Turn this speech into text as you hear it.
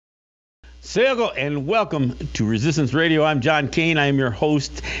Seagal, and welcome to Resistance Radio. I'm John Kane. I am your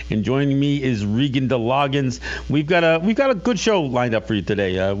host, and joining me is Regan DeLoggins. We've got a good show lined up for you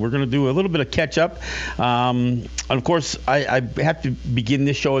today. We're going to do a little bit of catch up. Of course, I have to begin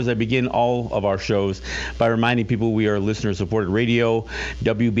this show as I begin all of our shows by reminding people we are listener-supported radio.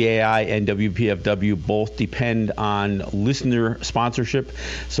 WBAI and WPFW both depend on listener sponsorship.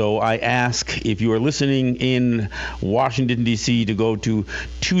 So I ask if you are listening in Washington, D.C. to go to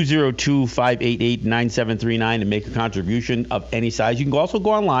 202-588-9739 and make a contribution of any size. You can also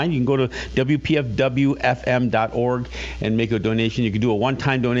go online. You can go to WPFWFM.org and make a donation. You can do a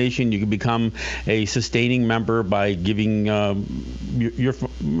one-time donation. You can become a sustaining member by giving your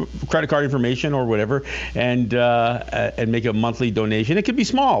credit card information or whatever, and make a monthly donation. It could be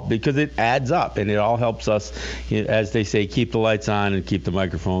small because it adds up, and it all helps us, as they say, keep the lights on and keep the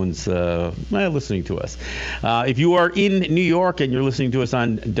microphones listening to us. If you are in New York and you're listening to us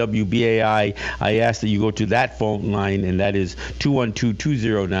on WBAI, I ask that you go to that phone line, and that is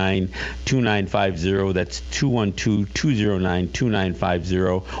 212-209-2950. That's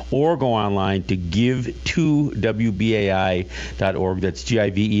 212-209-2950. Or go online to give2WBAI.org. That's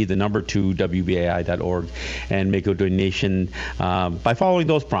GIVE, the number 2, WBAI.org, and make a donation by following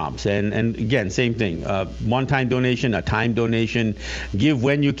those prompts. And again, same thing. One-time donation, a time donation. Give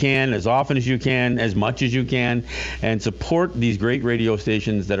when you can, as often as you can, as much as you can, and support these great radio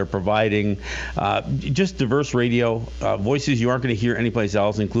stations that are providing just diverse radio, voices you aren't going to hear anyplace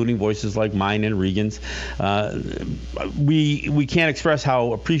else, including voices like mine and Regan's. We can't express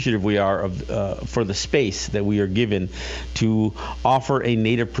how appreciative we are for the space that we are given to offer a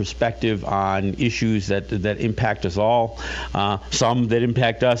Native perspective on issues that impact us all. Some that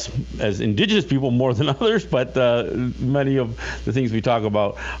impact us as Indigenous people more than others, but many of the things we talk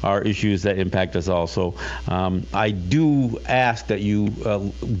about are issues that impact us all. So I do ask that you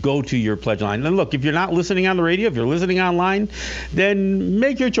go to your pledge line. And look, if you're not listening on the radio, if you're listening online, then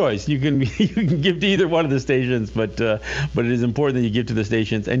make your choice. You can give to either one of the stations, but it is important that you give to the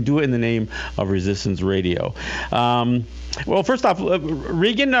stations and do it in the name of Resistance Radio. Well, first off,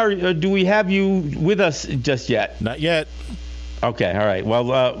 Regan, do we have you with us just yet? Not yet. Okay, all right.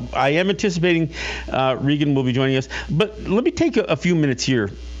 Well, I am anticipating Regan will be joining us, but let me take a few minutes here.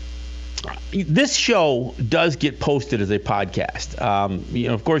 This show does get posted as a podcast.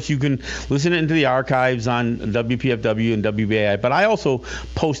 Of course, you can listen into the archives on WPFW and WBAI, but I also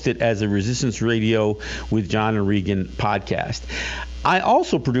post it as a Resistance Radio with John and Regan podcast. I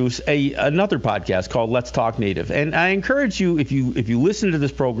also produce another podcast called Let's Talk Native, and I encourage you, if you listen to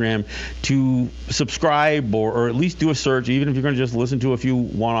this program, to subscribe or at least do a search, even if you're going to just listen to a few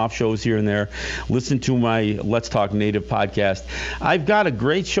one-off shows here and there. Listen to my Let's Talk Native podcast. I've got a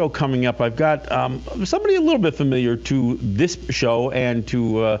great show coming up. I've got somebody a little bit familiar to this show and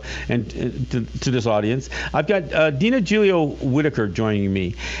to this audience. I've got Dina Giulio Whitaker joining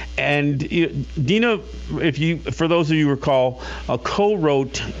me, and Dina, for those of you who recall,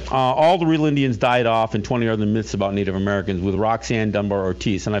 co-wrote All the Real Indians Died Off and 20 Other Myths About Native Americans with Roxanne Dunbar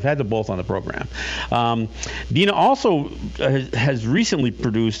Ortiz, and I've had them both on the program. Dina also has recently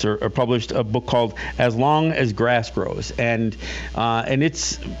produced or published a book called As Long as Grass Grows, and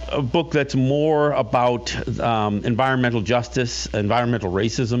it's a book that's more about environmental justice, environmental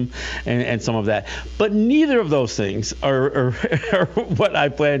racism, and some of that. But neither of those things are what I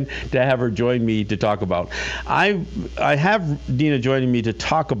plan to have her join me to talk about. I have Dina joining me to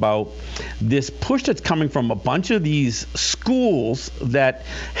talk about this push that's coming from a bunch of these schools that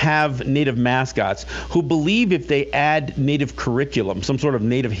have Native mascots, who believe if they add Native curriculum, some sort of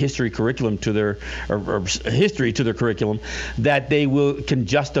Native history curriculum to their or history to their curriculum, that they can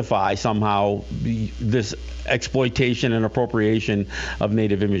justify somehow this exploitation and appropriation of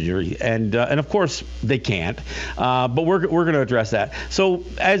Native imagery, and of course they can't. But we're going to address that. So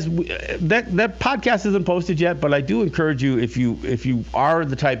that podcast isn't posted yet, but I do encourage you, if you are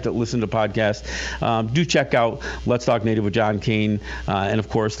the type that listen to podcasts, do check out Let's Talk Native with John Kane, and of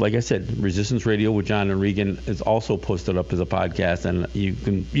course, like I said, Resistance Radio with John and Regan is also posted up as a podcast, and you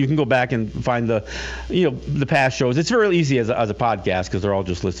can go back and find the past shows. It's very easy as a podcast because they're all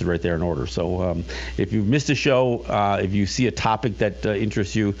just listed right there in order. So if you've missed a show, if you see a topic that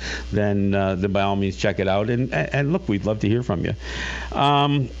interests you, then by all means check it out. And look, we'd love to hear from you.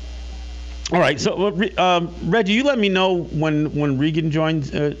 All right, so Reggie, you let me know when Regan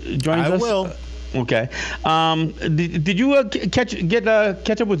joins us. I will. Okay. Did you catch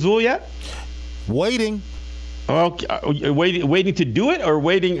up with Zul yet? Waiting. Okay. Waiting to do it, or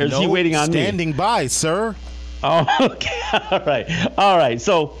waiting? Or is he waiting on me? Standing by, sir. Oh, okay. All right.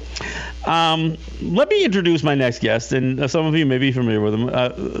 So, let me introduce my next guest, and some of you may be familiar with him.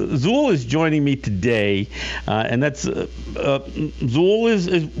 Zuul is joining me today, and that's Zuul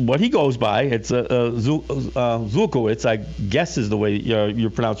is what he goes by. It's Zuulkowicz, I guess is the way you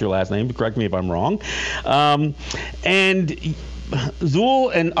pronounce your last name. Correct me if I'm wrong. And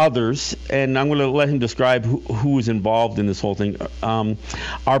Zuul and others, and I'm going to let him describe who is involved in this whole thing,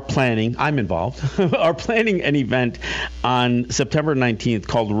 are planning, I'm involved, are planning an event on September 19th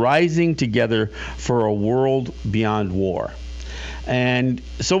called Rising Together for a World Beyond War. And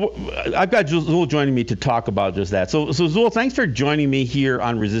so I've got Zuul joining me to talk about just that. So Zuul, thanks for joining me here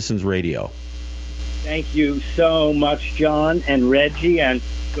on Resistance Radio. Thank you so much, John and Reggie, and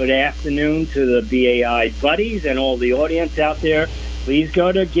good afternoon to the BAI buddies and all the audience out there. Please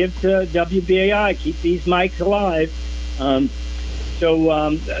go to Give to WBAI. Keep these mics alive.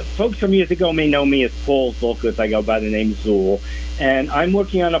 Folks from years ago may know me as Paul Zuulkowicz. I go by the name Zuul. And I'm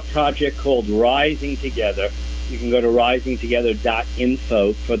working on a project called Rising Together. You can go to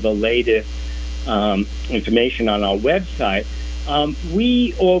risingtogether.info for the latest information on our website.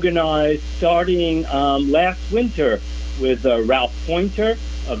 We organized starting last winter with Ralph Pointer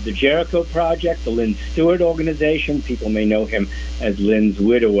of the Jericho Project, the Lynn Stewart organization. People may know him as Lynn's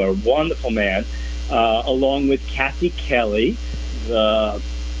widower. Wonderful man. Along with Kathy Kelly, the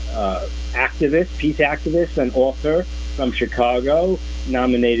peace activist and author from Chicago,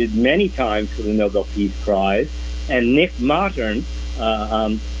 nominated many times for the Nobel Peace Prize. And Nick Mattern,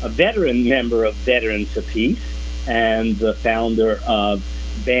 a veteran member of Veterans for Peace and the founder of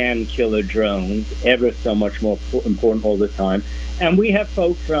Ban Killer Drones, ever so much more important all the time. And we have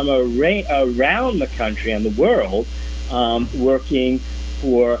folks from around the country and the world working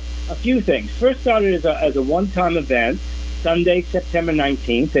for a few things. First started as a one-time event, Sunday, September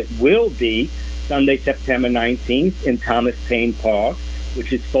 19th. It will be Sunday, September 19th in Thomas Paine Park,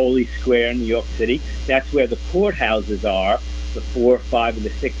 which is Foley Square in New York City. That's where the courthouses are, the 4, 5, and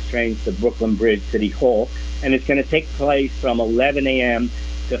the 6 trains to Brooklyn Bridge City Hall. And it's going to take place from 11 a.m.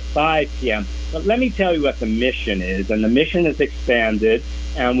 to 5 p.m. But let me tell you what the mission is. And the mission is expanded,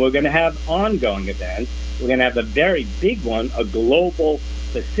 and we're going to have ongoing events. We're going to have a very big one, a global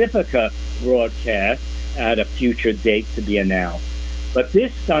Pacifica broadcast at a future date to be announced. But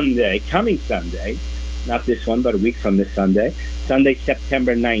this Sunday, coming Sunday, not this one, but a week from this Sunday,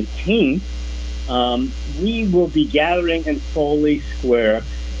 September 19th, we will be gathering in Foley Square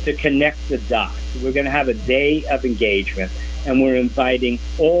to connect the dots. We're going to have a day of engagement, and we're inviting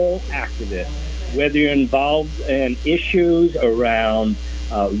all activists, whether you're involved in issues around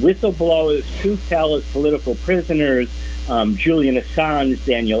whistleblowers, truth tellers, political prisoners, Julian Assange,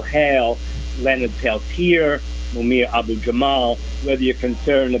 Daniel Hale, Leonard Peltier, Mumia Abu-Jamal, whether you're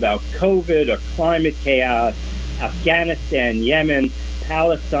concerned about COVID or climate chaos, Afghanistan, Yemen,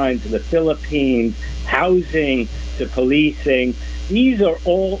 Palestine to the Philippines, housing to policing. These are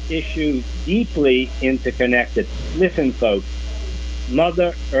all issues deeply interconnected. Listen, folks,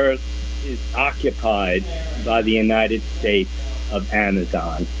 Mother Earth is occupied by the United States of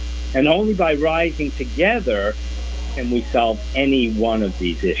Amazon. And only by rising together can we solve any one of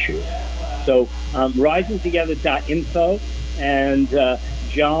these issues. So risingtogether.info, and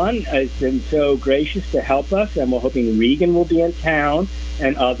John has been so gracious to help us, and we're hoping Regan will be in town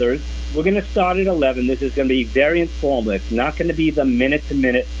and others. We're going to start at 11. This is going to be very informal. It's not going to be the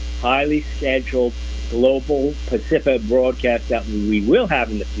minute-to-minute, highly scheduled global Pacific broadcast that we will have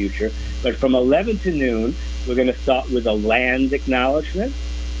in the future. But from 11 to noon, we're going to start with a land acknowledgement.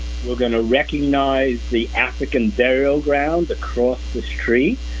 We're going to recognize the African burial ground across the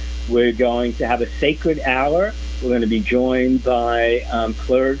street. We're going to have a sacred hour. We're going to be joined by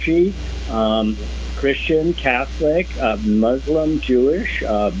clergy, Christian, Catholic, Muslim, Jewish,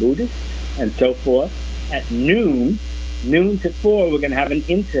 Buddhist, and so forth. At noon to 4, we're going to have an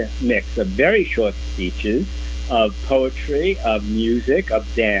intermix of very short speeches, of poetry, of music, of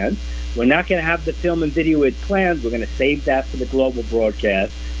dance. We're not going to have the film and video with plans. We're going to save that for the global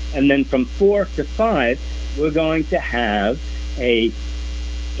broadcast. And then from 4 to 5, we're going to have a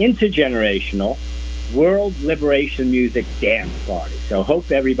intergenerational World Liberation Music Dance Party. So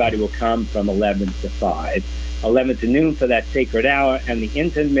hope everybody will come from 11 to 5. 11 to noon for that sacred hour, and the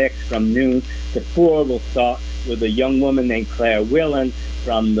intermix from noon to 4 will start with a young woman named Claire Willen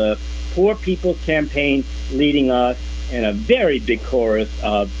from the Poor People's Campaign leading us in a very big chorus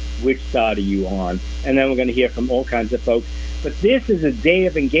of Which Side Are You On? And then we're going to hear from all kinds of folks. But this is a day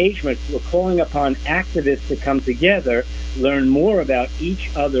of engagement. We're calling upon activists to come together, learn more about each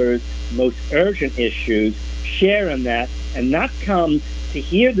other's most urgent issues, share in that, and not come to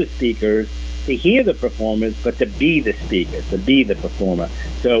hear the speakers, to hear the performers, but to be the speaker, to be the performer.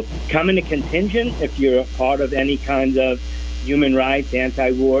 So come in a contingent if you're a part of any kind of human rights,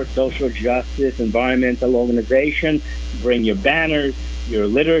 anti-war, social justice, environmental organization. Bring your banners, your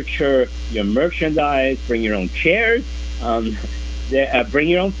literature, your merchandise, bring your own chairs, bring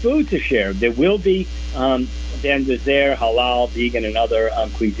your own food to share. There will be vendors there, halal, vegan, and other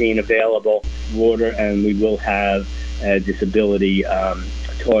cuisine available, water, and we will have a disability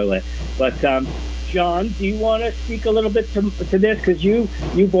toilet. But John, do you want to speak a little bit to this? Because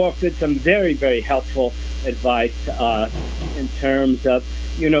you've offered some very, very helpful advice to us in terms of,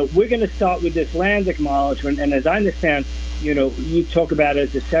 we're going to start with this land acknowledgement. And as I understand, you talk about it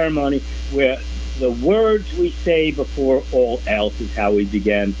as a ceremony where the words we say before all else is how we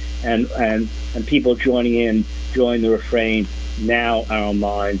begin. And people join the refrain, now our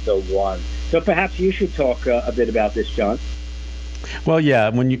minds are one. So perhaps you should talk a bit about this, John. Well, yeah.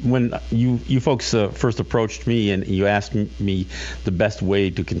 When you folks first approached me and you asked me the best way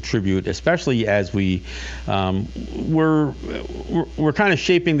to contribute, especially as we're kind of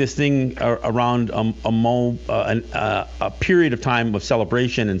shaping this thing around a period of time of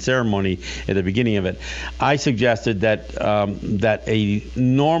celebration and ceremony at the beginning of it, I suggested that a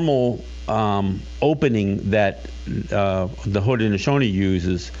normal opening that the Haudenosaunee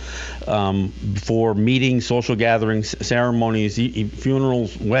uses for meetings, social gatherings, ceremonies,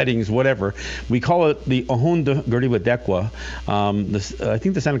 funerals, weddings, whatever. We call it the Ohunda Guriwadekwa. I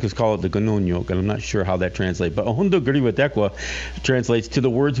think the Senecas call it the Ganunyok, and I'm not sure how that translates. But Ohunda Guriwadekwa translates to the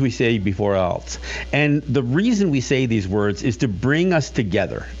words we say before else. And the reason we say these words is to bring us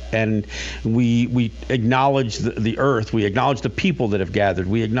together. And we acknowledge the earth. We acknowledge the people that have gathered.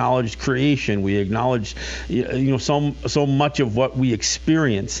 We acknowledge creation. We acknowledge, so much of what we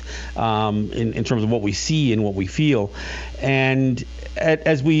experience in terms of what we see and what we feel. And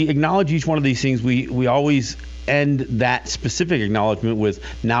as we acknowledge each one of these things, we always end that specific acknowledgement with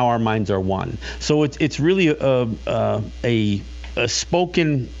 "now our minds are one." So it's really a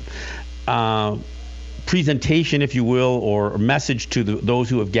spoken presentation, if you will, or message to those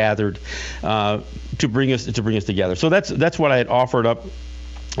who have gathered to bring us together. So that's what I had offered up,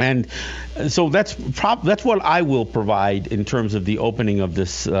 and so that's what I will provide in terms of the opening of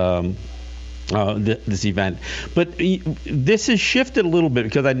this this event. But this has shifted a little bit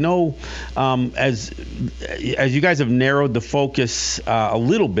because I know as you guys have narrowed the focus a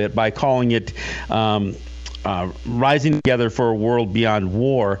little bit by calling it Rising Together for a World Beyond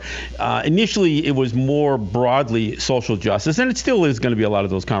War. Initially, it was more broadly social justice, and it still is going to be a lot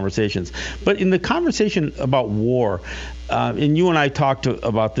of those conversations. But in the conversation about war, and you and I talked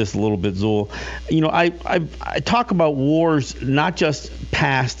about this a little bit, Zul. I talk about wars not just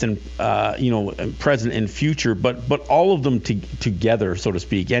past and present and future, but all of them together, so to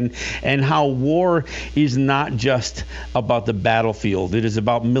speak, and how war is not just about the battlefield. It is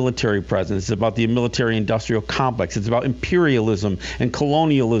about military presence. It's about the military-industrial complex. It's about imperialism and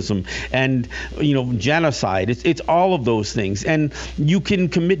colonialism and genocide. It's all of those things, and you can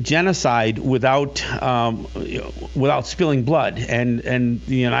commit genocide without spilling blood, and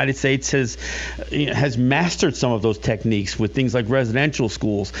the United States has mastered some of those techniques with things like residential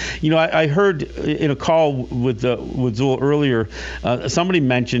schools. I heard in a call with Zul earlier, somebody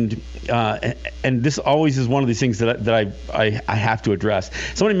mentioned, and this always is one of these things that I have to address.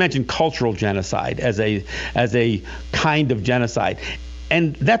 Somebody mentioned cultural genocide as a kind of genocide,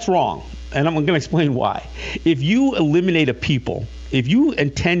 and that's wrong. And I'm going to explain why. If you eliminate a people, if you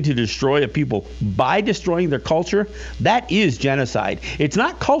intend to destroy a people by destroying their culture, that is genocide. It's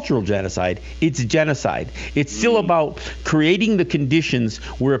not cultural genocide, it's genocide. It's still about creating the conditions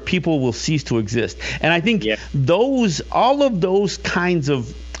where a people will cease to exist. And I think all of those kinds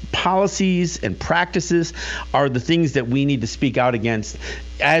of policies and practices are the things that we need to speak out against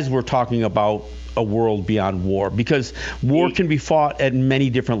as we're talking about a world beyond war, because war can be fought at many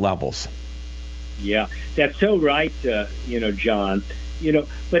different levels. Yeah, that's so right, John.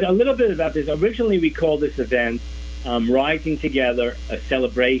 But a little bit about this. Originally, we called this event Rising Together, a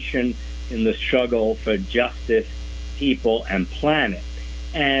celebration in the struggle for justice, people, and planet.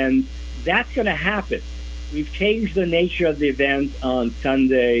 And that's going to happen. We've changed the nature of the event on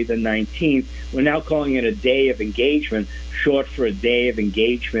Sunday, the 19th. We're now calling it a day of engagement, short for a day of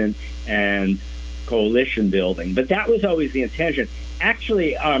engagement and coalition building. But that was always the intention.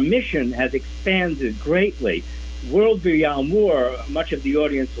 Actually, our mission has expanded greatly. World Beyond War, much of the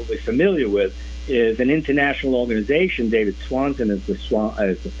audience will be familiar with, is an international organization. David Swanson is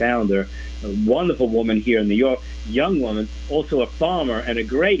the founder, a wonderful woman here in New York, young woman, also a farmer and a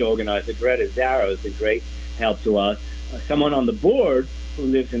great organizer. Greta Zaro is a great help to us. Someone on the board who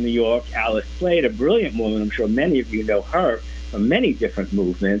lives in New York, Alice Slade, a brilliant woman. I'm sure many of you know her from many different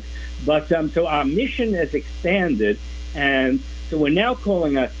movements. But so our mission has expanded, and so we're now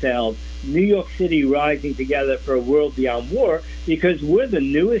calling ourselves New York City Rising Together for a World Beyond War, because we're the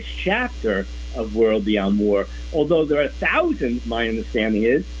newest chapter of World Beyond War. Although there are thousands, my understanding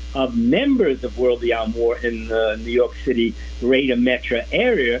is, of members of World Beyond War in the New York City greater metro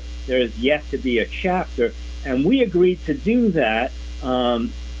area, there is yet to be a chapter. And we agreed to do that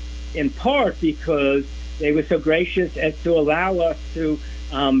in part because they were so gracious as to allow us to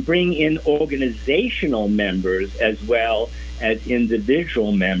bring in organizational members as well as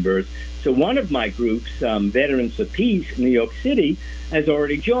individual members. So one of my groups, Veterans for Peace in New York City, has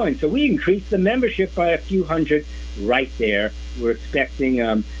already joined. So we increased the membership by a few hundred right there. We're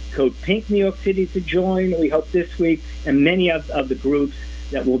expecting Code Pink New York City to join, we hope this week, and many of the groups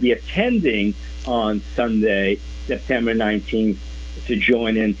that will be attending on Sunday, September 19th, to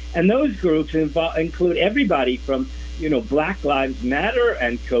join in. And those groups include everybody from, Black Lives Matter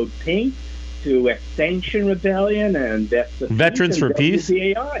and Code Pink to Extinction Rebellion and Veterans for Peace.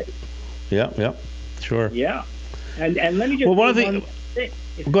 WBAI. Yeah, sure. Yeah. And let me just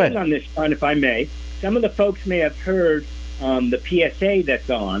go ahead on this, Sean, if I may. Some of the folks may have heard the PSA that's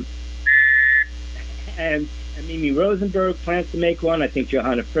on. And Mimi Rosenberg plans to make one. I think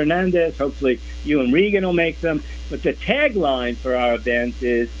Johanna Fernandez. Hopefully you and Regan will make them. But the tagline for our event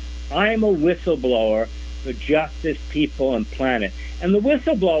is, I'm a whistleblower for justice, people, and planet. And the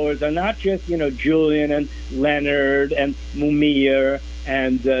whistleblowers are not just, Julian and Leonard and Mumia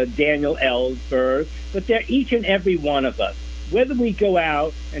and Daniel Ellsberg, but they're each and every one of us. Whether we go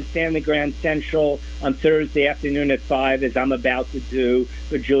out and stand the Grand Central on Thursday afternoon at 5, as I'm about to do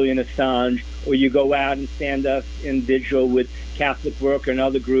for Julian Assange, or you go out and stand up in vigil with Catholic Worker and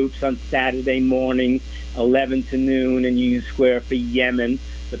other groups on Saturday morning, 11 to noon in Union Square for Yemen,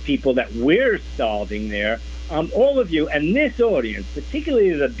 the people that we're solving there, all of you, and this audience,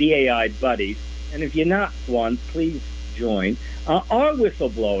 particularly the BAI buddies, and if you're not one, please join, are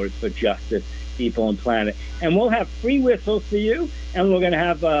whistleblowers for justice, people, and planet. And we'll have free whistles for you, and we're going to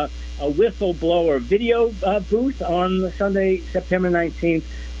have a whistleblower video booth on Sunday, September 19th.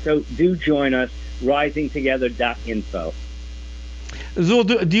 So do join us, risingtogether.info.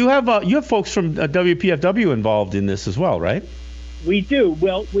 Zul, do you have folks from WPFW involved in this as well, right? We do.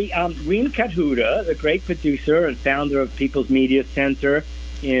 Well, Reem Kathuda, the great producer and founder of People's Media Center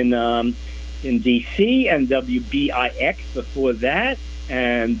in D.C. and WBIX before that,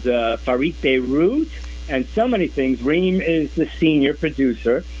 and Farid Beirut, and so many things. Reem is the senior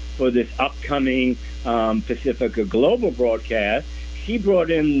producer for this upcoming Pacifica Global broadcast. She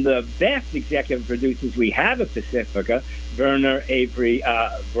brought in the best executive producers we have at Pacifica, Werner Avery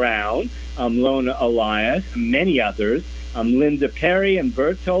Brown, Lona Elias, many others. Linda Perry and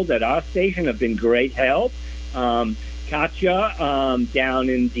Berthold at our station have been great help. Katya down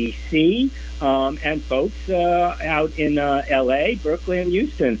in D.C., and folks out in L.A., Berkeley, and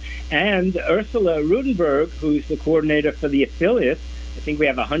Houston. And Ursula Rudenberg, who's the coordinator for the affiliates, I think we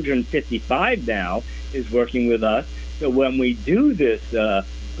have 155 now, is working with us. So when we do this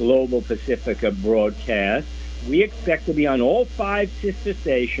Global Pacifica broadcast, we expect to be on all 5 sister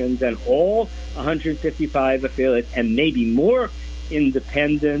stations and all 155 affiliates, and maybe more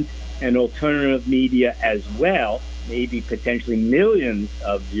independent and alternative media as well, maybe potentially millions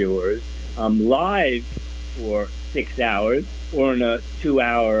of viewers, live for 6 hours or in a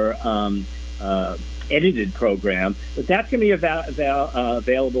 2-hour edited program. But that's going to be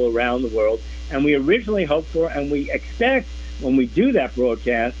available around the world. And we originally hoped for, and we expect when we do that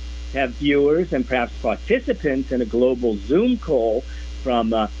broadcast, to have viewers and perhaps participants in a global Zoom call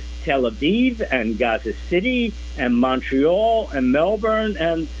from Tel Aviv and Gaza City and Montreal and Melbourne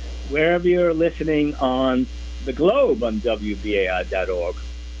and wherever you're listening on the globe on WBAI.org.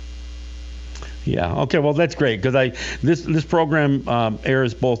 Yeah. Okay. Well, that's great because this program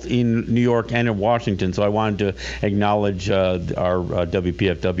airs both in New York and in Washington, so I wanted to acknowledge our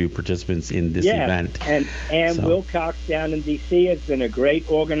WPFW participants in this event. And Wilcox down in D.C. has been a great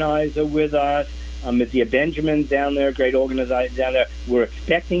organizer with us. Mizia Benjamin down there, great organizer down there. We're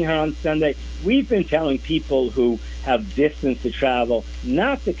expecting her on Sunday. We've been telling people who have distance to travel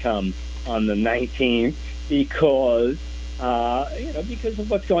not to come on the 19th because of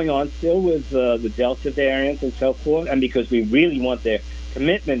what's going on still with the Delta variant and so forth, and because we really want their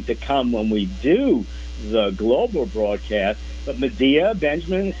commitment to come when we do the global broadcast. But Medea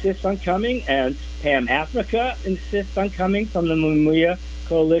Benjamin insists on coming, and Pam Africa insists on coming from the Mumia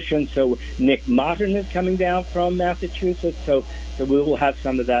Coalition. So Nick Martin is coming down from Massachusetts. So we will have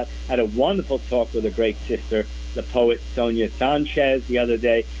some of that. I had a wonderful talk with a great sister, the poet Sonia Sanchez, the other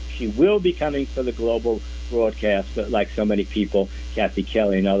day. She will be coming for the global broadcast, but like so many people, Kathy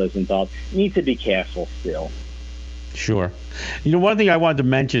Kelly and others involved, need to be careful still. Sure. One thing I wanted to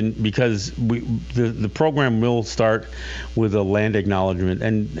mention, because the program will start with a land acknowledgement,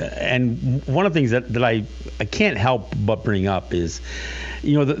 and one of the things that I can't help but bring up is,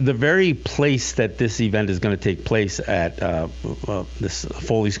 the very place that this event is going to take place at, this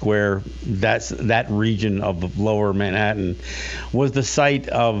Foley Square, that region of Lower Manhattan, was the site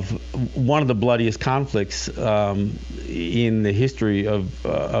of one of the bloodiest conflicts in the history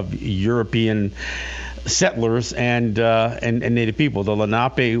of European settlers and Native people. The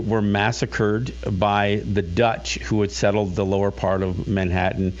Lenape were massacred by the Dutch, who had settled the lower part of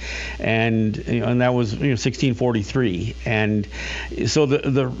Manhattan, and that was 1643. And so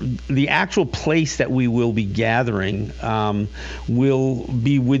the actual place that we will be gathering will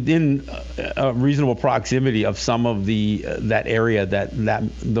be within a reasonable proximity of some of that area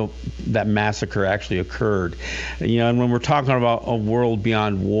that massacre actually occurred. And when we're talking about a world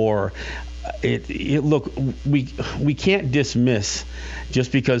beyond war, look, we can't dismiss,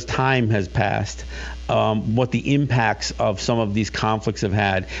 just because time has passed, what the impacts of some of these conflicts have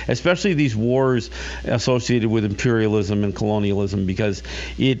had, especially these wars associated with imperialism and colonialism, because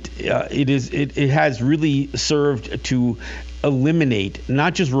it has really served to eliminate,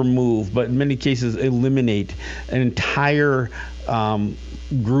 not just remove, but in many cases eliminate an entire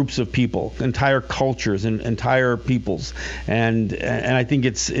groups of people, entire cultures, and entire peoples, and I think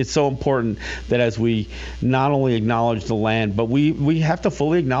it's so important that as we not only acknowledge the land, but we have to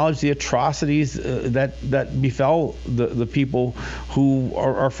fully acknowledge the atrocities that befell the people who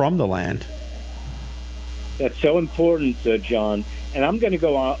are from the land. That's so important, John. And I'm going to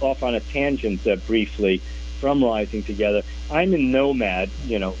go off on a tangent briefly from Rising Together. I'm in Nomad.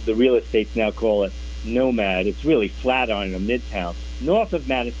 The real estates now call it Nomad. It's really Flatiron in Midtown, north of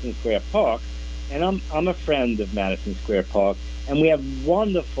Madison Square Park, and I'm a friend of Madison Square Park, and we have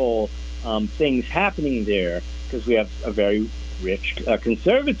wonderful things happening there because we have a very rich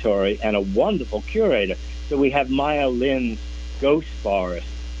conservatory and a wonderful curator. So we have Maya Lin's Ghost Forest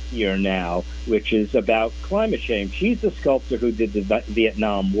here now, which is about climate change. She's the sculptor who did the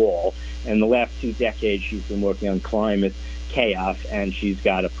Vietnam Wall, and the last 2 decades she's been working on climate chaos, and she's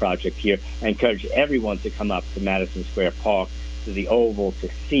got a project here. I encourage everyone to come up to Madison Square Park, to the Oval, to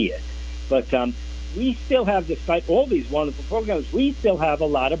see it. But we still have, despite all these wonderful programs, we still have a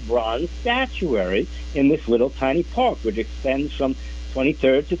lot of bronze statuary in this little tiny park, which extends from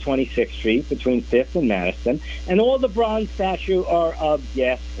 23rd to 26th Street between 5th and Madison. And all the bronze statues are of,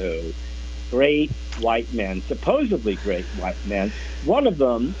 guess who? Great white men, supposedly great white men. One of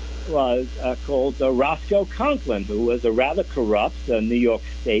them was called Roscoe Conklin, who was a rather corrupt New York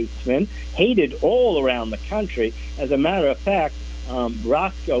statesman, hated all around the country. As a matter of fact,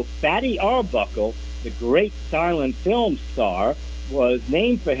 Roscoe Fatty Arbuckle, the great silent film star, was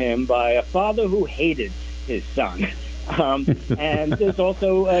named for him by a father who hated his son. And there's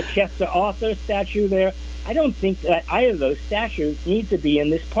also a Chester Arthur statue there. I don't think that either of those statues need to be in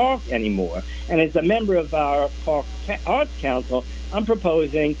this park anymore. And as a member of our Park Arts Council, I'm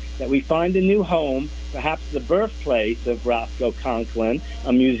proposing that we find a new home, perhaps the birthplace of Roscoe Conklin,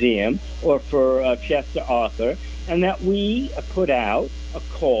 a museum, or for Chester Arthur, and that we put out a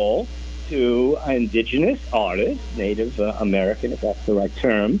call to indigenous artists, Native American, if that's the right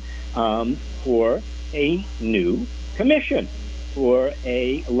term, for a new commission for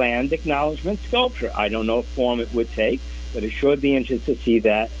a land acknowledgement sculpture. I don't know what form it would take, but it sure would be interesting to see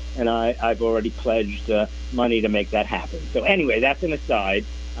that, and I've already pledged money to make that happen. So anyway, that's an aside.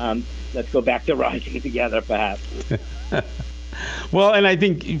 Let's go back to Rising Together, perhaps. Well, and I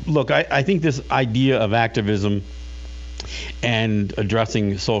think, look, I think this idea of activism and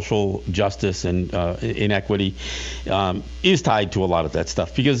addressing social justice and inequity is tied to a lot of that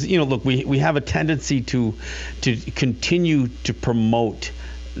stuff, because look, we have a tendency to continue to promote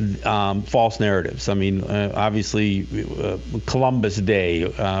false narratives. I mean, obviously, Columbus Day,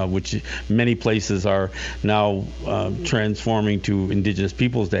 which many places are now transforming to Indigenous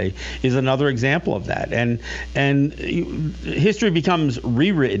Peoples Day, is another example of that. And history becomes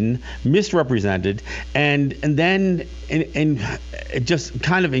rewritten, misrepresented, and then just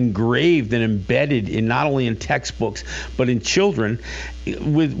kind of engraved and embedded in not only in textbooks but in children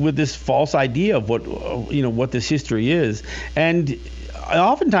with this false idea of what this history is. And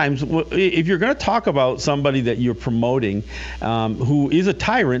oftentimes, if you're going to talk about somebody that you're promoting who is a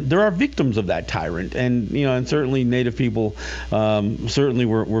tyrant, there are victims of that tyrant, and certainly Native people certainly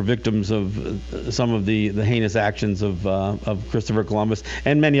were victims of some of the heinous actions of Christopher Columbus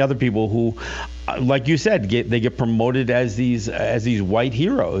and many other people who, like you said, they get promoted as these white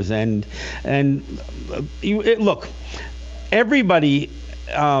heroes, and look, everybody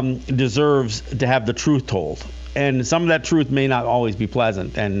deserves to have the truth told. And some of that truth may not always be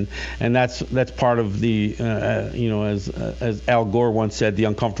pleasant, and that's part of the as Al Gore once said, the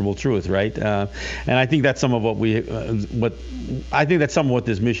uncomfortable truth, right? And I think that's some of what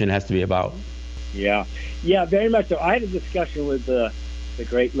this mission has to be about. Yeah, very much so. I had a discussion with the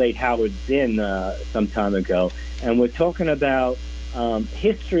great late Howard Zinn some time ago, and we're talking about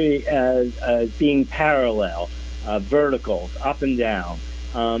history as being parallel, verticals, up and down.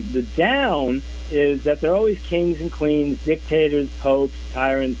 The down is that there are always kings and queens, dictators, popes,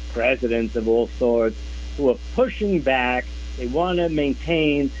 tyrants, presidents of all sorts who are pushing back. They want to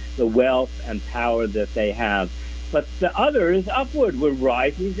maintain the wealth and power that they have. But the other is upward. We're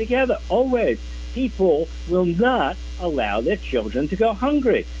rising together, always. People will not allow their children to go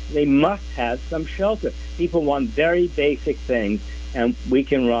hungry. They must have some shelter. People want very basic things, and we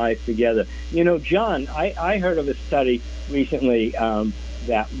can rise together. John, I heard of a study recently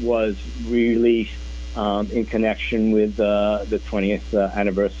that was released in connection with the 20th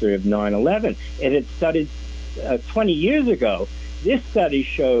anniversary of 9/11. It had studied 20 years ago. This study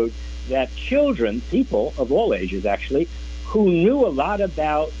showed that children, people of all ages actually, who knew a lot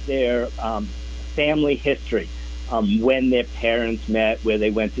about their family history, when their parents met, where they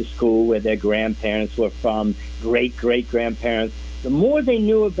went to school, where their grandparents were from, great-great-grandparents, the more they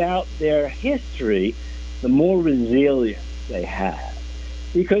knew about their history, the more resilience they had.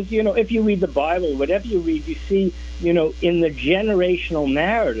 Because, if you read the Bible, whatever you read, you see, in the generational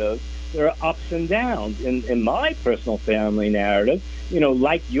narrative, there are ups and downs. In my personal family narrative,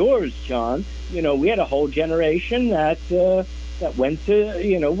 like yours, John, we had a whole generation that went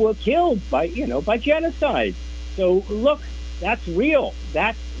to, were killed by genocide. So look, that's real.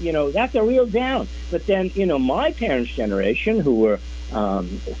 That's a real down. But then, my parents' generation, who were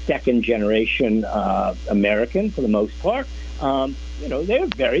second generation American for the most part, they were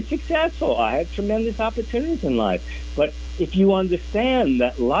very successful. I had tremendous opportunities in life. But if you understand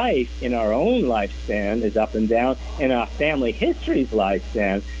that life in our own lifespan is up and down, and our family history's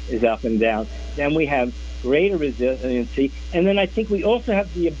lifespan is up and down, then we have greater resiliency. And then I think we also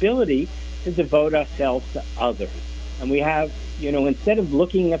have the ability to devote ourselves to others. And we have, instead of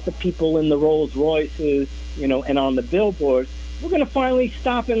looking at the people in the Rolls Royces, and on the billboards, we're going to finally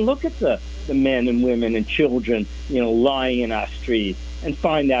stop and look at the men and women and children, lying in our streets, and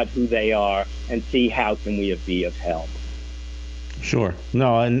find out who they are and see how can we be of help. Sure.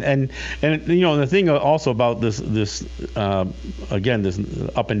 No, and the thing also about this again, this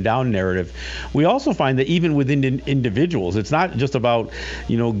up and down narrative, we also find that even within individuals, it's not just about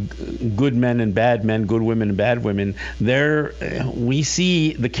good men and bad men, good women and bad women. We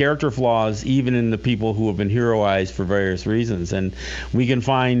see the character flaws even in the people who have been heroized for various reasons, and we can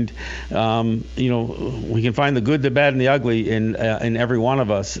find we can find the good, the bad, and the ugly in every one of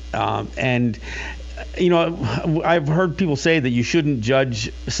us, and I've heard people say that you shouldn't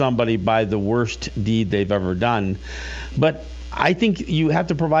judge somebody by the worst deed they've ever done, but I think you have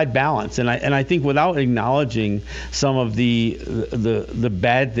to provide balance, and I think without acknowledging some of the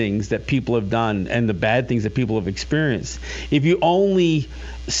bad things that people have done and the bad things that people have experienced, if you only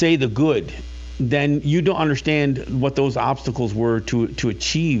say the good, then you don't understand what those obstacles were to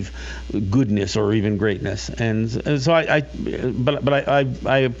achieve goodness or even greatness. And so I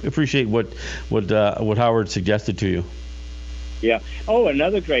appreciate what Howard suggested to you. Yeah. Oh,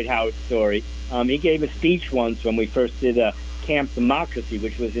 another great Howard story. He gave a speech once when we first did Camp Democracy,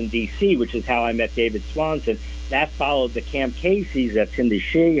 which was in D.C., which is how I met David Swanson. That followed the Camp Casey's that Cindy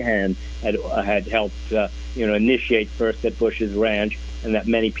Sheehan had helped initiate first at Bush's Ranch, and that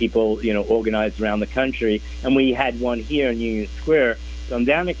many people, organized around the country. And we had one here in Union Square. So I'm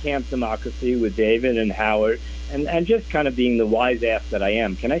down at Camp Democracy with David and Howard, and just kind of being the wise ass that I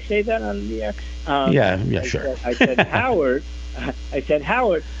am. Can I say that on the air? Sure. I said,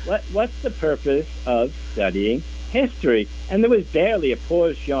 Howard, what's the purpose of studying history? And there was barely a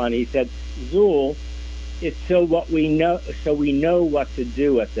pause, John. He said, Zuul, it's so we know what to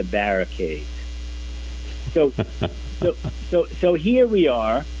do at the barricades. So here we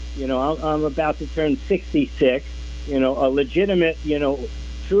are, I'm about to turn 66, a legitimate,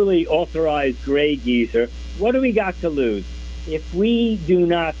 truly authorized gray geezer. What do we got to lose? If we do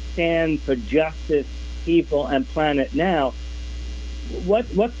not stand for justice, people, and planet now,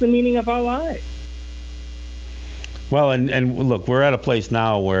 what's the meaning of our lives? Well, and look, we're at a place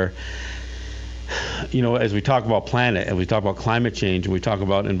now where, as we talk about planet and we talk about climate change and we talk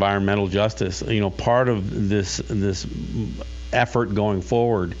about environmental justice, part of this effort going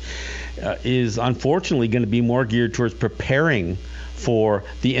forward is unfortunately going to be more geared towards preparing for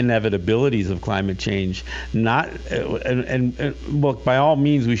the inevitabilities of climate change. Not and look, by all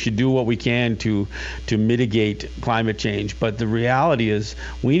means, we should do what we can to mitigate climate change. But the reality is,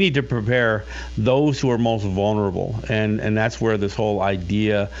 we need to prepare those who are most vulnerable, and that's where this whole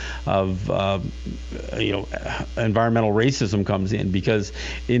idea of environmental racism comes in, because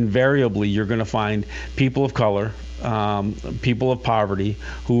invariably you're going to find people of color, people of poverty,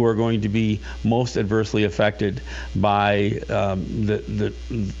 who are going to be most adversely affected by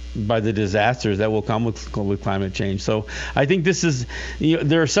the disasters that will come with climate change. So I think this is,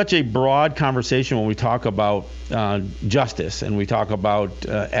 there's such a broad conversation when we talk about justice and we talk about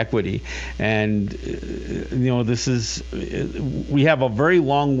equity, and this is, we have a very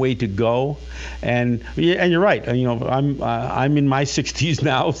long way to go, and you're right. I'm in my 60s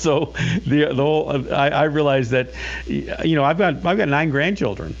now, so the whole I realize that I've got 9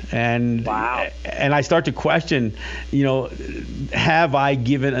 grandchildren, and wow. And I start to question, have I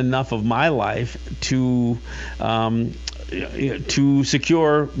given enough of my life to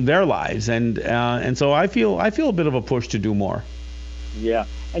secure their lives, and so I feel a bit of a push to do more. Yeah,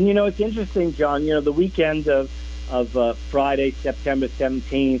 and it's interesting, John. The weekend of Friday, September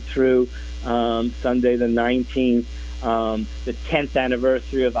 17th through Sunday the 19th, the 10th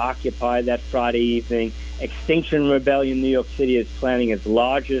anniversary of Occupy, that Friday evening. Extinction Rebellion New York City is planning its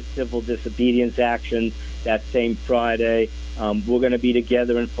largest civil disobedience action that same Friday. We're going to be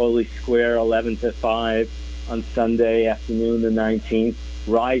together in Foley Square 11 to 5 on Sunday afternoon, the 19th,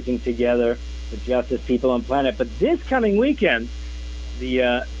 rising together for justice, people on planet. But this coming weekend,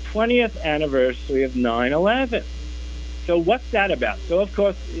 the 20th anniversary of 9/11. So what's that about? So, of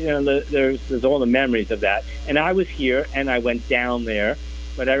course, there's all the memories of that. And I was here, and I went down there.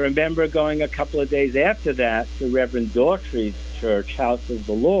 But I remember going a couple of days after that to Reverend Daughtry's church, House of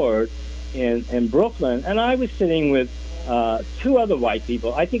the Lord, in Brooklyn. And I was sitting with 2 other white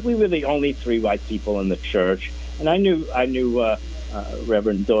people. I think we were the only 3 white people in the church. And I knew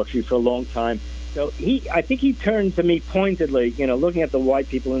Reverend Daughtry for a long time. So I think he turned to me pointedly, looking at the white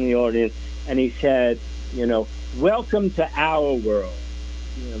people in the audience, and he said, welcome to our world.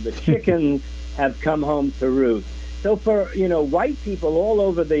 The chickens have come home to roost. So for, white people all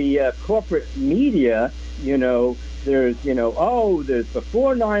over the corporate media, there's, there's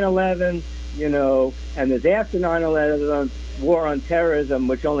before 9/11, and there's after 9/11, war on terrorism,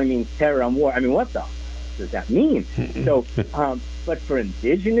 which only means terror on war. I mean, what the does that mean? So, but for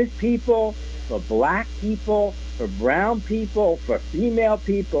indigenous people, for black people, for brown people, for female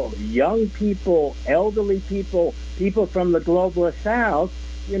people, young people, elderly people, people from the global South,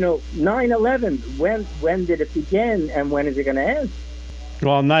 9/11, when did it begin and when is it going to end?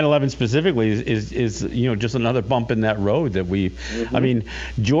 Well, 9/11 specifically is just another bump in that road that we. I mean,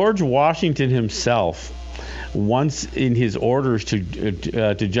 George Washington himself, once in his orders to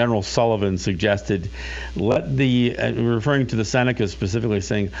General Sullivan, suggested, referring to the Seneca specifically,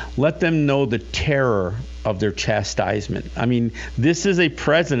 saying, let them know the terror of their chastisement. I mean, this is a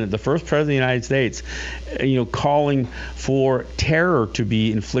president, the first president of the United States, calling for terror to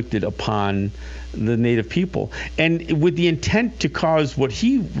be inflicted upon the native people, and with the intent to cause what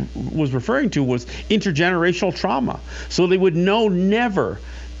he was referring to was intergenerational trauma, so they would know never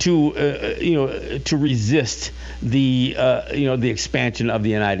to resist the the expansion of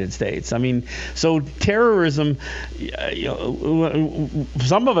the United States. I mean, so terrorism.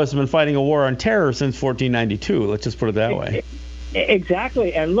 Some of us have been fighting a war on terror since 1492. Let's just put it that way.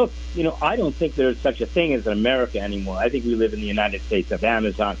 Exactly. And look, I don't think there's such a thing as America anymore. I think we live in the United States of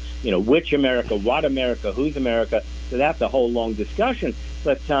Amazon. Which America, what America, who's America? So that's a whole long discussion.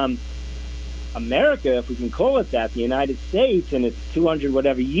 But America, if we can call it that, the United States in its 200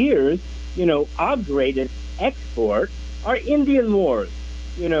 whatever years, our greatest export are Indian wars.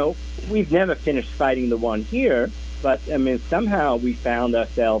 We've never finished fighting the one here, but I mean, somehow we found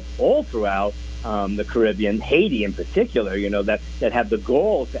ourselves all throughout the Caribbean, Haiti in particular, that had the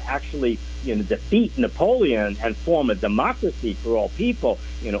goal to actually, defeat Napoleon and form a democracy for all people,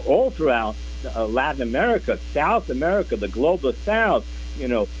 all throughout Latin America, South America, the global South,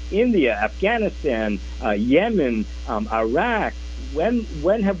 India, Afghanistan, Yemen, Iraq.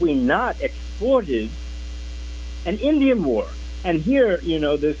 When have we not exported an Indian war? And here,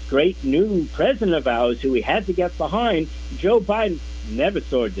 this great new president of ours who we had to get behind, Joe Biden, never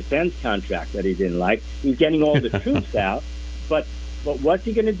saw a defense contract that he didn't like. He's getting all the troops out. But But what's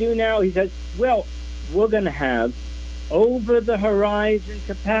he going to do now? He says, well, we're going to have over-the-horizon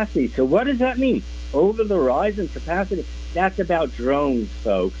capacity. So what does that mean? Over-the-horizon capacity? That's about drones,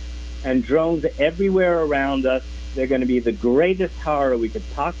 folks. And drones are everywhere around us. They're going to be the greatest horror we could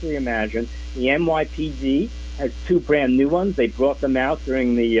possibly imagine. The NYPD has 2 brand new ones. They brought them out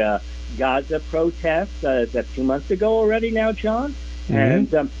during the Gaza protests. That's 2 months ago already now, John.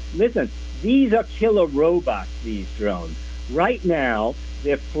 Mm-hmm. And listen, these are killer robots, these drones. Right now,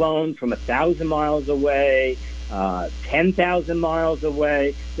 they're flown from 1,000 miles away, 10,000 miles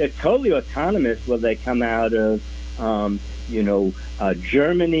away. They're totally autonomous whether they come out of,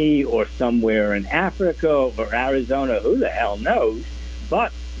 Germany or somewhere in Africa or Arizona. Who the hell knows?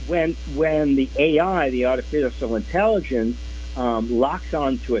 But when the AI, the artificial intelligence, locks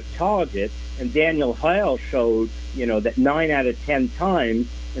onto a target, and Daniel Hale showed, that 9 out of 10 times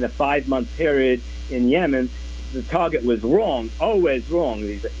in a 5-month period in Yemen, the target was wrong, always wrong.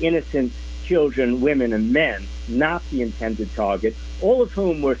 These are innocent children, women, and men, not the intended target, all of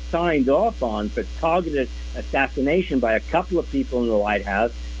whom were signed off on for targeted assassination by a couple of people in the White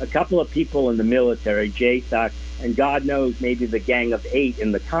House, a couple of people in the military, JSOC, and God knows maybe the Gang of 8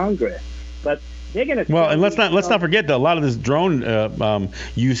 in the Congress. But they're going to... Well, and let's not forget that a lot of this drone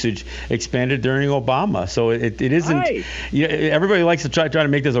usage expanded during Obama. So it isn't... Right. Everybody likes to try to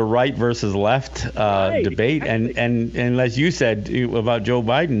make this a right versus left debate. Exactly. And as you said about Joe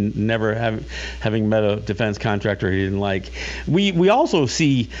Biden never having met a defense contractor he didn't like, we also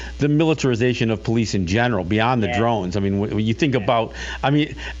see the militarization of police in general beyond the drones. I mean, when you think about...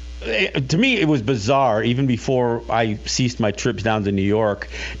 to me, it was bizarre, even before I ceased my trips down to New York,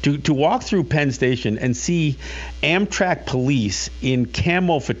 to walk through Penn Station and see Amtrak police in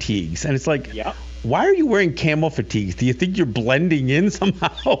camo fatigues. And it's like, why are you wearing camo fatigues? Do you think you're blending in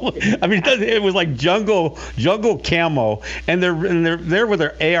somehow? I mean, it was like jungle camo, and they're there with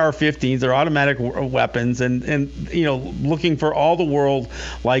their AR-15s, their automatic weapons, and looking for all the world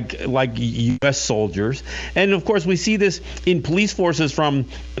like U.S. soldiers. And of course, we see this in police forces from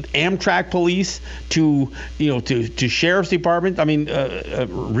Amtrak police to sheriff's department. I mean,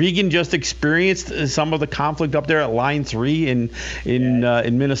 Regan just experienced some of the conflict up there at Line 3 in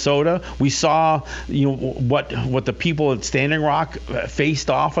Minnesota. We saw what the people at Standing Rock faced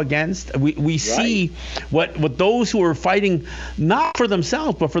off against. We see what those who are fighting not for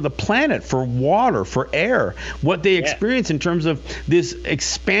themselves but for the planet, for water, for air, what they experience in terms of this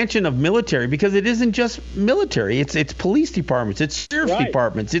expansion of military, because it isn't just military. It's police departments, it's sheriff's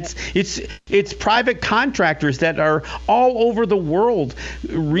departments, it's private contractors that are all over the world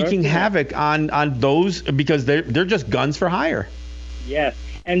wreaking havoc on those, because they're just guns for hire. Yes,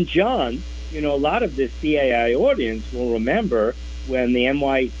 and John, a lot of this CAI audience will remember when the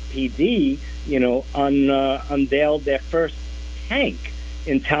NYPD, unveiled their first tank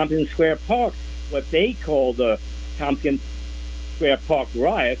in Tompkins Square Park, what they called the Tompkins Square Park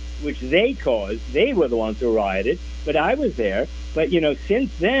riot, which they caused. They were the ones who rioted, but I was there. But,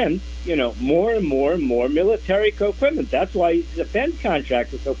 since then, more and more and more military equipment. That's why defense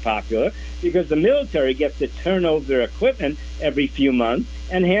contracts are so popular, because the military gets to turn over their equipment every few months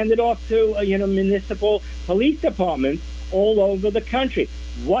and hand it off to, municipal police departments all over the country.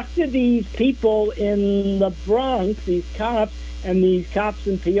 What do these people in the Bronx, these cops, and these cops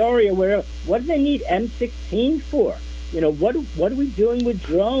in Peoria, what do they need M16 for? What are we doing with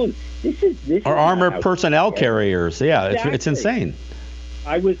drones? This is armored personnel carriers. Yeah, exactly. It's insane.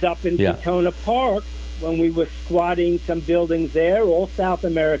 I was up in Daytona Park when we were squatting some buildings there, all South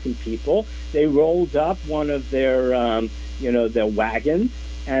American people. They rolled up one of their, their wagons,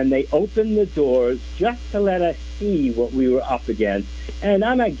 and they opened the doors just to let us see what we were up against. And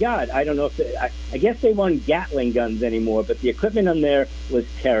oh my God, I don't know if I guess they weren't Gatling guns anymore, but the equipment on there was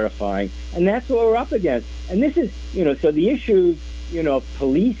terrifying. And that's what we're up against. And this is, so the issues, of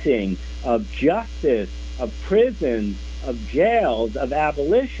policing, of justice, of prisons, of jails, of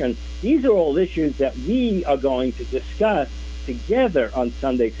abolition, these are all issues that we are going to discuss together on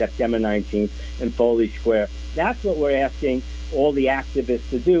Sunday, September 19th in Foley Square. That's what we're asking all the activists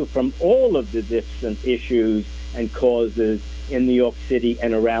to do from all of the different issues and causes in New York City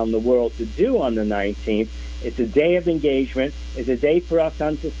and around the world to do on the 19th. It's a day of engagement. It's a day for us to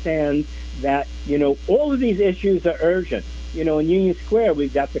understand that, all of these issues are urgent. In Union Square,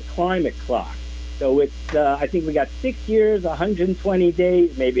 we've got the climate clock. So it's, I think we got 6 years, 120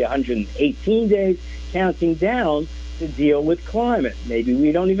 days, maybe 118 days, counting down to deal with climate. Maybe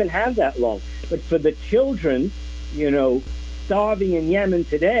we don't even have that long. But for the children, the starving in Yemen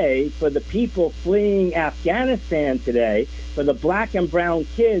today, for the people fleeing Afghanistan today, for the black and brown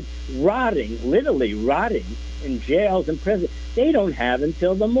kids rotting, literally rotting in jails and prisons, they don't have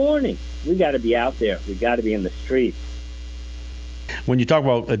until the morning. We got to be out there. We got to be in the streets. When you talk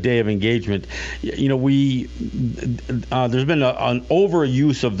about a day of engagement, there's been an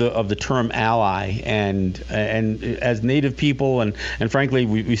overuse of the term ally, and as Native people, and frankly,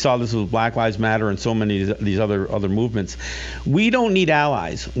 we saw this with Black Lives Matter and so many of these other make we don't need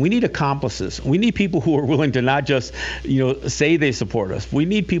allies. We need accomplices. We need people who are willing to not just say they support us. We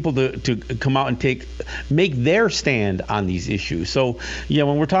need people to come out and make their stand on these issues. So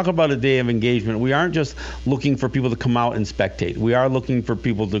when we're talking about a day of engagement, we aren't just looking for people to come out and spectate. We are looking for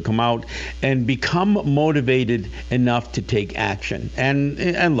people to come out and become motivated enough to take action.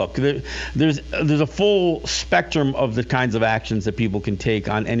 And look, there's a full spectrum of the kinds of actions that people can take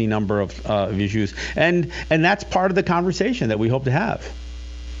on any number of issues, and that's part of the conversation that we hope to have.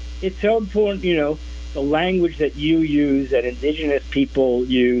 It's so important, the language that you use, that indigenous people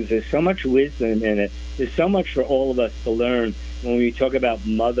use. There's so much wisdom in it. There's so much for all of us to learn when we talk about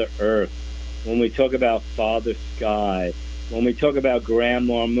Mother Earth, when we talk about Father Sky, when we talk about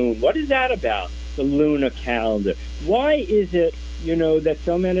Grandma Moon. What is that about? The lunar calendar. Why is it, that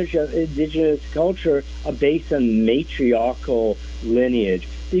so much of indigenous culture are based on matriarchal lineage?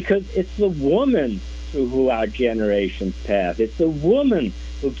 Because it's the woman through who our generations pass. It's the woman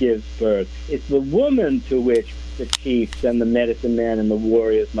who gives birth. It's the woman to which the chiefs and the medicine men and the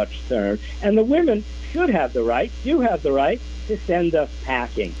warriors must turn. And the women should have the right, do have the right, to send us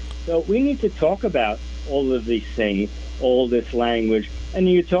packing. So we need to talk about all of these things, all this language. And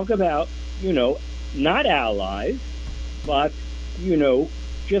you talk about, not allies, but,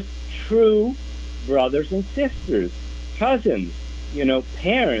 just true brothers and sisters, cousins,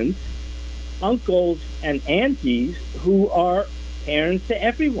 parents, uncles and aunties who are parents to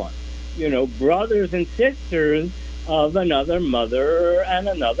everyone, brothers and sisters of another mother and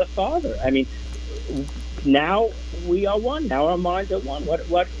another father. I mean, now we are one. Now our minds are one.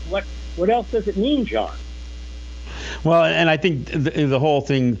 What else does it mean, John? Well, and I think the whole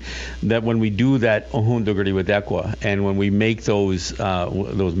thing that when we do that Ohundugurdi with Ekwa, and when we make those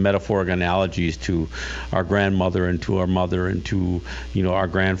metaphoric analogies to our grandmother and to our mother and to our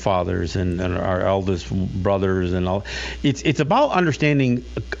grandfathers and our eldest brothers and all, it's about understanding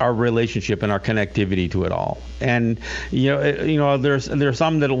our relationship and our connectivity to it all. And there's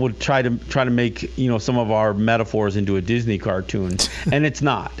some that would try to make some of our metaphors into a Disney cartoon, and it's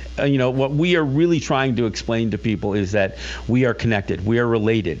not. What we are really trying to explain to people is that we are connected, we are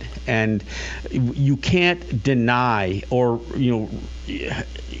related, and you can't deny or you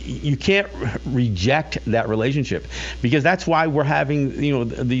can't reject that relationship, because that's why we're having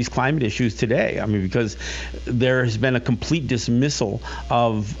these climate issues today. I mean, because there has been a complete dismissal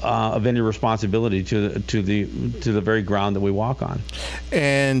of any responsibility to the very ground that we walk on.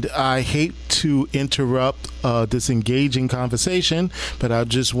 And I hate to interrupt this engaging conversation, but I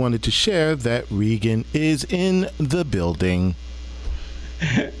just wanted to share that Regan is in the building.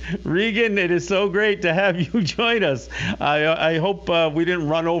 Regan, it is so great to have you join us. I hope we didn't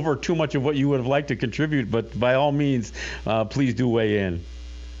run over too much of what you would have liked to contribute, but by all means, please do weigh in.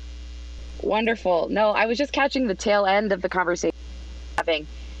 Wonderful. No, I was just catching the tail end of the conversation having,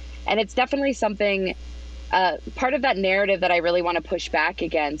 and it's definitely something, part of that narrative that I really want to push back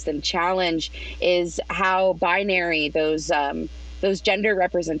against and challenge is how binary those gender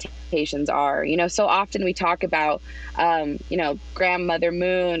representations are. So often we talk about, grandmother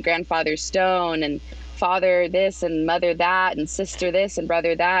moon, grandfather stone, and father this and mother that, and sister this and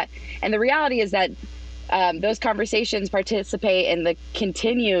brother that. And the reality is that those conversations participate in the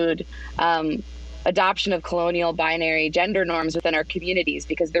continued adoption of colonial binary gender norms within our communities,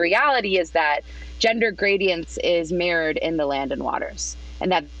 because the reality is that gender gradients is mirrored in the land and waters,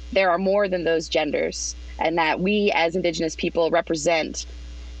 and that there are more than those genders, and that we as Indigenous people represent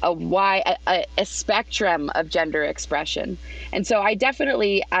a spectrum of gender expression. And so I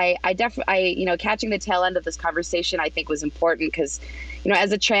definitely, catching the tail end of this conversation, I think was important, because,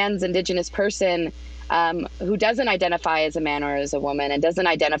 as a trans Indigenous person who doesn't identify as a man or as a woman and doesn't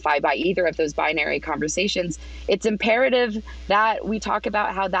identify by either of those binary conversations, it's imperative that we talk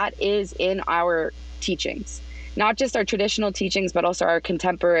about how that is in our teachings. Not just our traditional teachings, but also our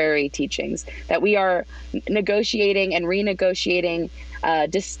contemporary teachings, that we are negotiating and renegotiating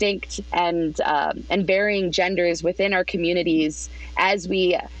distinct and varying genders within our communities as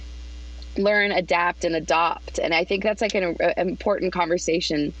we learn, adapt, and adopt. And I think that's like an important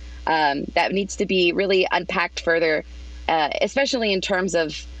conversation that needs to be really unpacked further, especially in terms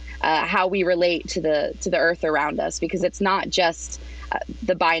of how we relate to the earth around us, because it's not just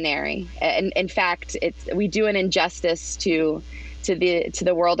the binary. And in fact, we do an injustice to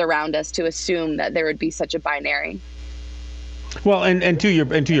the world around us to assume that there would be such a binary. Well, and to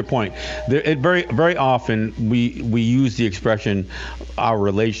your point, very often we use the expression "our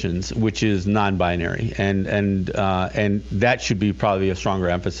relations," which is non-binary, and that should be probably a stronger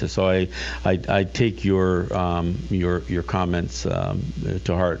emphasis. So I take your comments to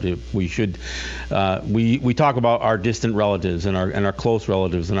heart. We should we talk about our distant relatives and our close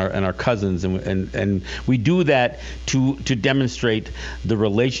relatives and our cousins, and we do that to demonstrate the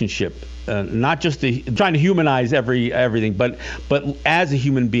relationship. Not just trying to humanize everything, but as a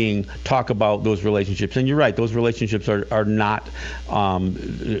human being, talk about those relationships. And you're right; those relationships are not,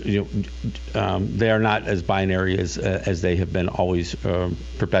 they are not as binary as they have been always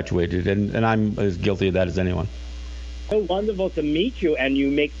perpetuated. And I'm as guilty of that as anyone. So wonderful to meet you, and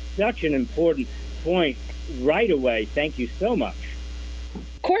you make such an important point right away. Thank you so much.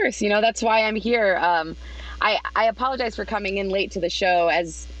 Of course, that's why I'm here. I apologize for coming in late to the show.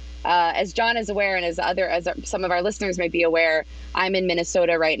 As John is aware, and as some of our listeners may be aware, I'm in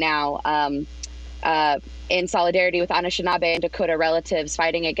Minnesota right now, in solidarity with Anishinaabe and Dakota relatives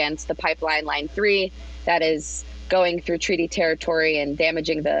fighting against the pipeline Line 3 that is going through treaty territory and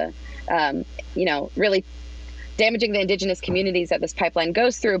damaging really damaging the indigenous communities that this pipeline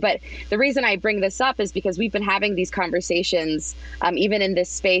goes through. But the reason I bring this up is because we've been having these conversations, even in this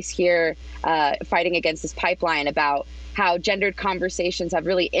space here, fighting against this pipeline, about how gendered conversations have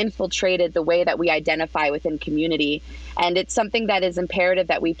really infiltrated the way that we identify within community. And it's something that is imperative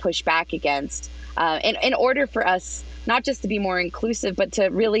that we push back against in order for us not just to be more inclusive, but to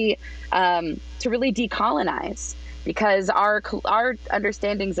really decolonize. Because our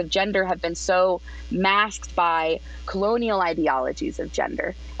understandings of gender have been so masked by colonial ideologies of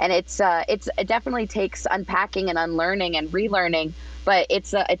gender, and it definitely takes unpacking and unlearning and relearning. But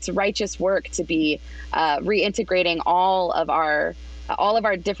it's righteous work to be reintegrating all of our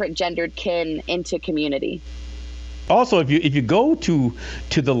different gendered kin into community. Also, if you go to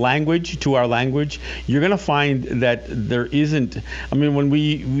the language, to our language, you're going to find that there isn't. I mean, when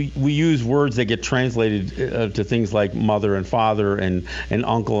we use words that get translated to things like mother and father and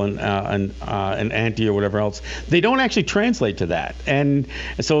uncle and auntie or whatever else, they don't actually translate to that. And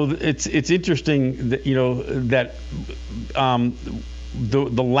so it's interesting that that.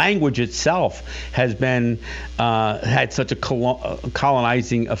 The language itself has been had such a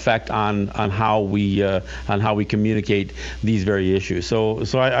colonizing effect on how we communicate these very issues.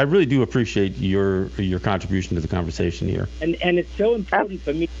 So I really do appreciate your contribution to the conversation here. And it's so important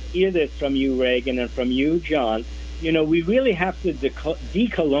for me to hear this from you, Reagan, and from you, John. We really have to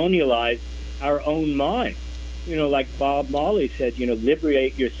decolonialize our own mind. Like Bob Marley said,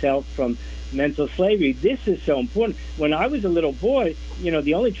 liberate yourself from mental slavery. This is so important. When I was a little boy,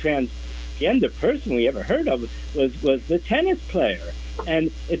 the only transgender person we ever heard of was the tennis player.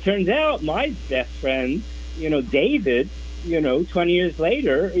 And it turns out my best friend, David, 20 years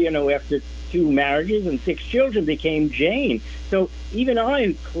later, after 2 marriages and 6 children, became Jane. So even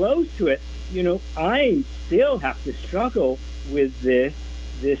I'm close to it, I still have to struggle with this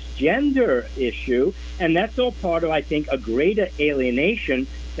gender issue. And that's all part of, I think, a greater alienation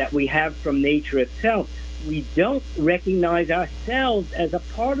that we have from nature itself. We don't recognize ourselves as a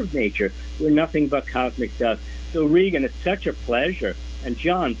part of nature. We're nothing but cosmic dust. So, Regan, it's such a pleasure. And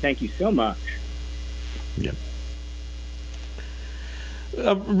John, thank you so much. Yeah.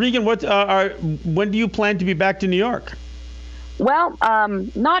 Regan, when do you plan to be back to New York? Well,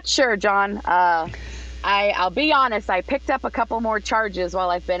 not sure, John. I'll be honest, I picked up a couple more charges while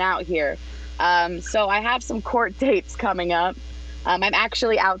I've been out here. So I have some court dates coming up. I'm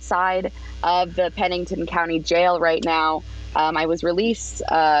actually outside of the Pennington County Jail right now. I was released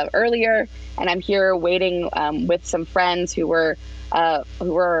earlier, and I'm here waiting with some friends who were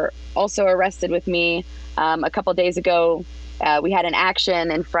also arrested with me a couple days ago. We had an action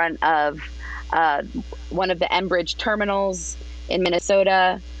in front of one of the Enbridge terminals in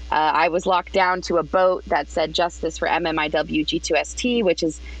Minnesota. I was locked down to a boat that said Justice for MMIW G2ST, which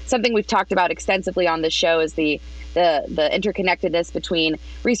is something we've talked about extensively on this show, is the interconnectedness between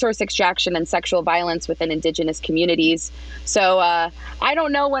resource extraction and sexual violence within indigenous communities. So I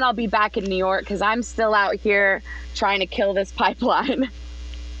don't know when I'll be back in New York, because I'm still out here trying to kill this pipeline.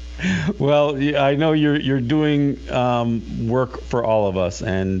 Well, I know you're doing work for all of us,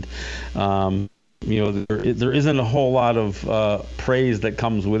 and there isn't a whole lot of praise that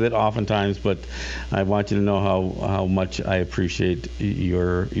comes with it oftentimes, but I want you to know how much I appreciate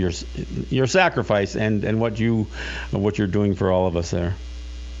your sacrifice and what you're doing for all of us there.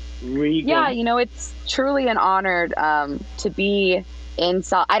 Regan. Yeah, it's truly an honor to be in.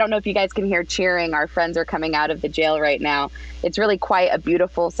 I don't know if you guys can hear cheering. Our friends are coming out of the jail right now. It's really quite a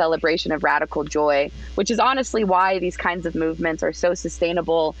beautiful celebration of radical joy, which is honestly why these kinds of movements are so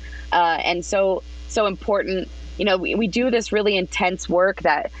sustainable and so important. We do this really intense work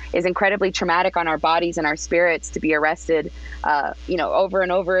that is incredibly traumatic on our bodies and our spirits to be arrested, over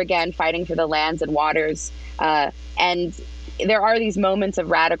and over again, fighting for the lands and waters. And there are these moments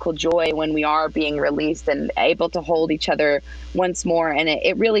of radical joy when we are being released and able to hold each other once more. And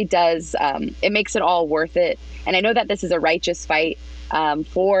it really does. It makes it all worth it. And I know that this is a righteous fight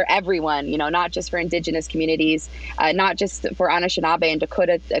for everyone, not just for Indigenous communities, not just for Anishinaabe and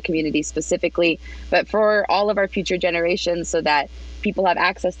Dakota communities specifically, but for all of our future generations, so that people have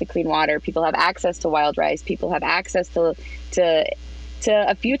access to clean water, people have access to wild rice, people have access to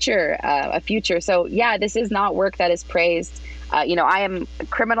a future. So yeah, this is not work that is praised. I am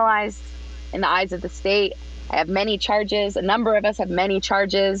criminalized in the eyes of the state. I have many charges. A number of us have many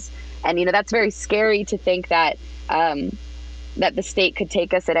charges. And, that's very scary to think that that the state could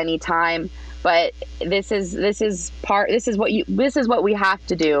take us at any time. But this is what we have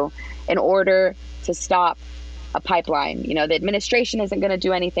to do in order to stop a pipeline. The administration isn't going to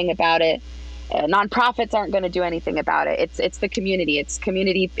do anything about it. Nonprofits aren't going to do anything about it. It's the community. It's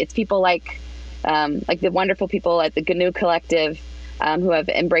people like the wonderful people at the GNU Collective who have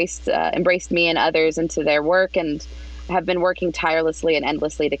embraced me and others into their work and have been working tirelessly and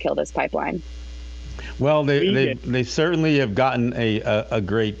endlessly to kill this pipeline. Well, they certainly have gotten a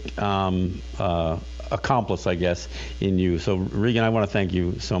great accomplice, I guess, in you. So, Regan, I want to thank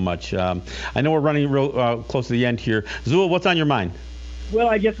you so much. I know we're running real close to the end here. Zuul, what's on your mind? Well,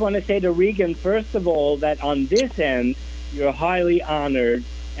 I just want to say to Regan, first of all, that on this end, you're highly honored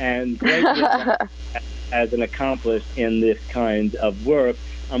and greatly as an accomplice in this kind of work.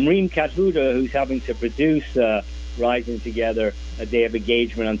 I'm Reem Kathuda, who's helping to produce Rising Together, a day of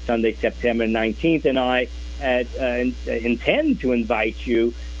engagement on Sunday, September 19th, and I intend to invite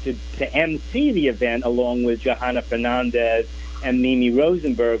you to MC the event along with Johanna Fernandez and Mimi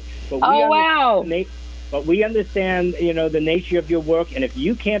Rosenberg. But we understand, the nature of your work, and if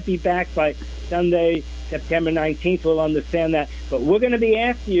you can't be back by Sunday, September 19th, we'll understand that. But we're going to be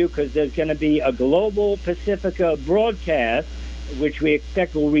after you because there's going to be a global Pacifica broadcast, which we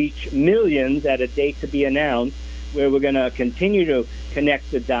expect will reach millions at a date to be announced, where we're going to continue to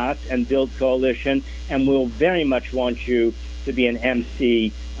connect the dots and build coalition, and we'll very much want you to be an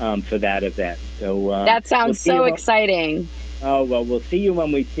MC for that event. So that sounds so exciting. Oh, well, we'll see you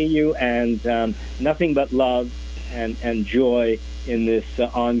when we see you, and nothing but love and joy in this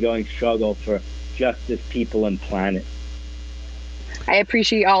ongoing struggle for justice, people, and planet. I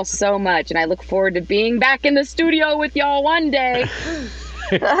appreciate y'all so much, and I look forward to being back in the studio with y'all one day.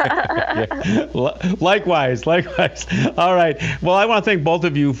 Likewise. All right. Well, I want to thank both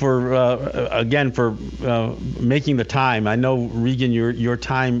of you for making the time. I know, Regan, your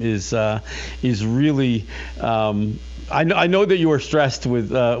time is really. I know that you are stressed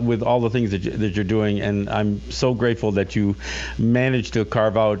with all the things that you're doing, and I'm so grateful that you managed to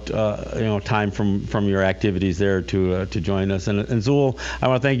carve out time from your activities there to join us. And Zuul, I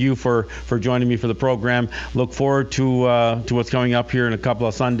want to thank you for joining me for the program. Look forward to what's coming up here in a couple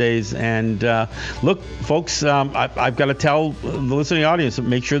of Sundays. And look, folks, I've got to tell the listening audience,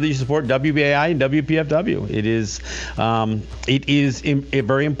 make sure that you support WBAI and WPFW. It is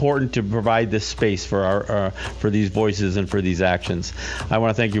very important to provide this space for these voices and for these actions. I want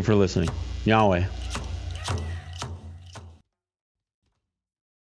to thank you for listening. Yahweh.